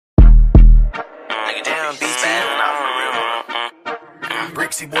down, BT.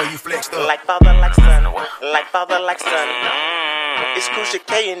 Brixie boy, you flexed up. Like father, like son. Like father, like son. It's Crucial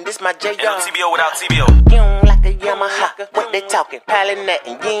K and this my J.R. Ain't no TBO without TBO. You don't like a Yamaha. What they talking? Piling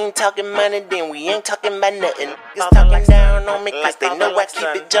nothing. You ain't talking money, then we ain't talking about nothing. Niggas talking down on me cause they know I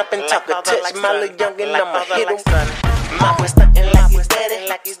keep it jumping. Talk a touch, my little youngin', I'ma hit him. My boy stuntin' like he's daddy.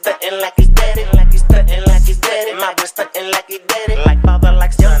 Like he's stuntin' like he's daddy. Like he's stuntin' like he's daddy. My boy stuntin' like he's daddy. Like father,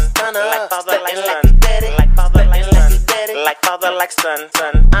 like son. Like father, like son. Like father, like son. Like father, like son.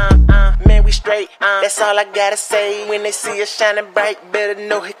 Man, we straight. That's all I gotta say. When they see us shining bright, better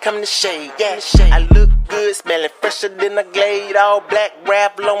know here come the shade. Yeah, I look good, smelling fresher than a glade. All black,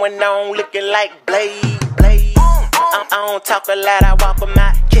 rap blowing on, looking like Blade. I don't talk a lot, I walk 'em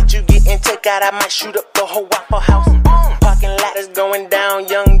out. Catch you getting take out, I might shoot up the whole Waffle House. Parking lot is going down,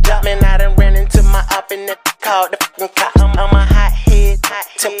 young job. Man, I done ran into my op and that called the fucking cops. I'm a hot head, high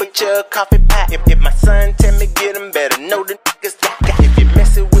temperature coffee pot. If my son tell me get him, better know the niggas got. If you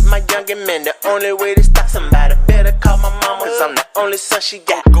messin' with my youngin' man, the only way to stop somebody better call my mama, cause I'm the only son she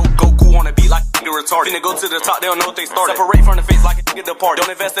got. Go cool on the beat like nigga retarded. Finna go to the top, they don't know what they started. Separate from the face like a nigga depart. Don't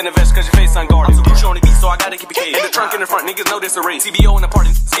invest cause your face unguarded. I'm too crucial on the beat, so I gotta keep it caged. In the trunk, in the front, niggas know this a race. TBO in the party,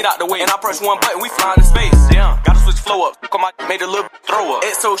 get out the way. And I press one button, we fly into space. Damn, gotta switch flow up. Come on, made a little throw up.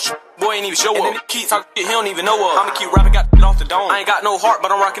 It's so boy ain't even show up. And then he keep talking shit, he don't even know up. I'ma keep rapping, got it off the dome. I ain't got no heart,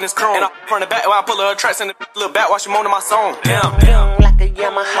 but I'm rocking this chrome. And I from the back while I pull her tracks in the little back while she moaning my song. Damn. Like a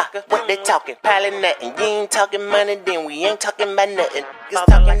Yamaha, what they talking? Piling nothing. You ain't talking money, then we ain't talking about nothing. Niggas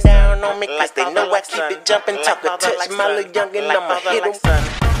talking down on me cause they know I keep it jumping. Talk a touch, my little youngin', I'ma hit him.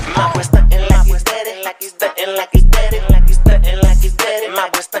 My boy stuntin' like he's daddy. Like he's stuntin' like he's daddy. Like he's stuntin' like he's daddy. My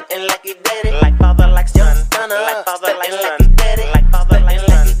boy stuntin' like he's daddy. Like father, like son. Like father, like son. Like father, like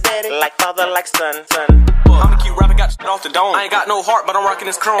son. Like father, like son. I'ma keep rapping, got shit off the dome. I ain't got no heart, but I'm rocking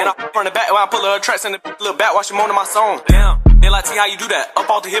this chrome. And I from the back while I pull her tracks in the little back while she moaning my song. Damn. They like, see how you do that. Up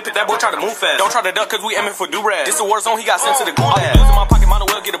off the hip, that boy try to move fast. Don't try to duck, cause we aiming for do-rag. This a war zone, he got sent to the gulag. All the dudes in my pocket, might as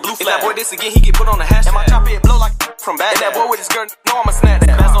well get a blue flag. If that boy this again, he get put on the hashtag. And my chopper, it blow like from bad. And that boy with his girl, know I'ma snap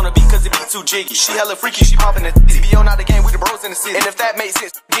that. Bass on the beat, cause it beat too jiggy. She hella freaky, she poppin' the TBO, not the game, we the bros in the city. And if that makes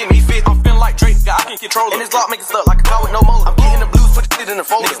sense, give me 50. I'm feeling like Drake, I can control it. And this lock make it stuck like a car with no motor. I'm getting the blues, put the shit in the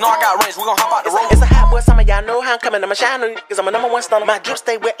folder. Niggas know I got range, we gon' hop out the road. It's a hot boy, some of y'all know how I'm coming. I'ma shine on you, cause I'm a #1 stunner. My drip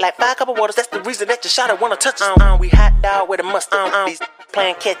stay wet like 5 cup of waters. That's the reason that your shot I wanna touch us. We hot dog with a mustard. These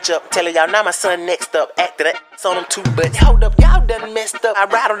playing catch up, telling y'all now my son next up. After that, it's on them too, but hold up, y'all done messed up. I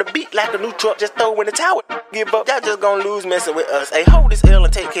ride on the beat like a new truck, just throw in the tower. Give up, y'all just gon' lose messing with us. Hey, hold this L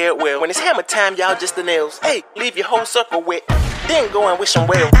and take care of it well. When it's hammer time, y'all just the nails. Hey, leave your whole circle wet, then go and wish them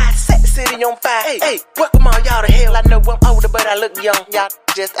well. I set the city on fire. Hey, welcome all y'all to hell. I know I'm older, but I look young. Y'all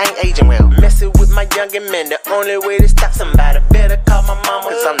just ain't aging well. Messing with my youngin' man, the only way to stop somebody better call my mama,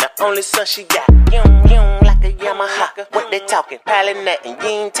 cause I'm the only son she got. Like a Yamaha, what they talking? Piling nothing. You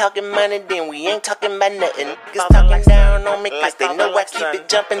ain't talking money, then we ain't talking about nothing. Niggas talking down on me cause they know I keep it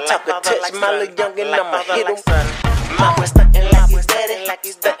jumping. Talk a touch, my little youngin', I'ma hit him. My boy stuntin' like he's daddy. Like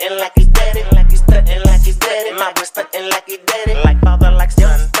he's stuntin' like he's daddy. Like he's stuntin' like he's daddy. My boy stuntin' like he's daddy. Like father, like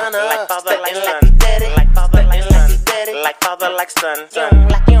son. Like father, like son. Like father, like son. Like father, like son.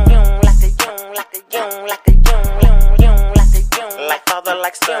 Like a young, like a young, like a young, like a young, like a young, like father,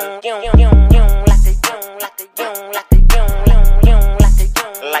 like son.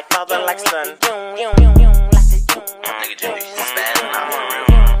 Like father, like son. Nigga Jimmy, he's bad and I'm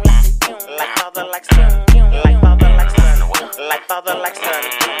real. Like father, like son. Like father, like son. Like father, like son.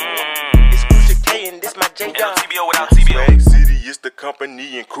 It's Crucial K and this my J.R. Ain't no TBO without TBO. Swag City is the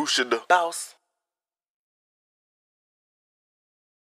company and Crucial the boss.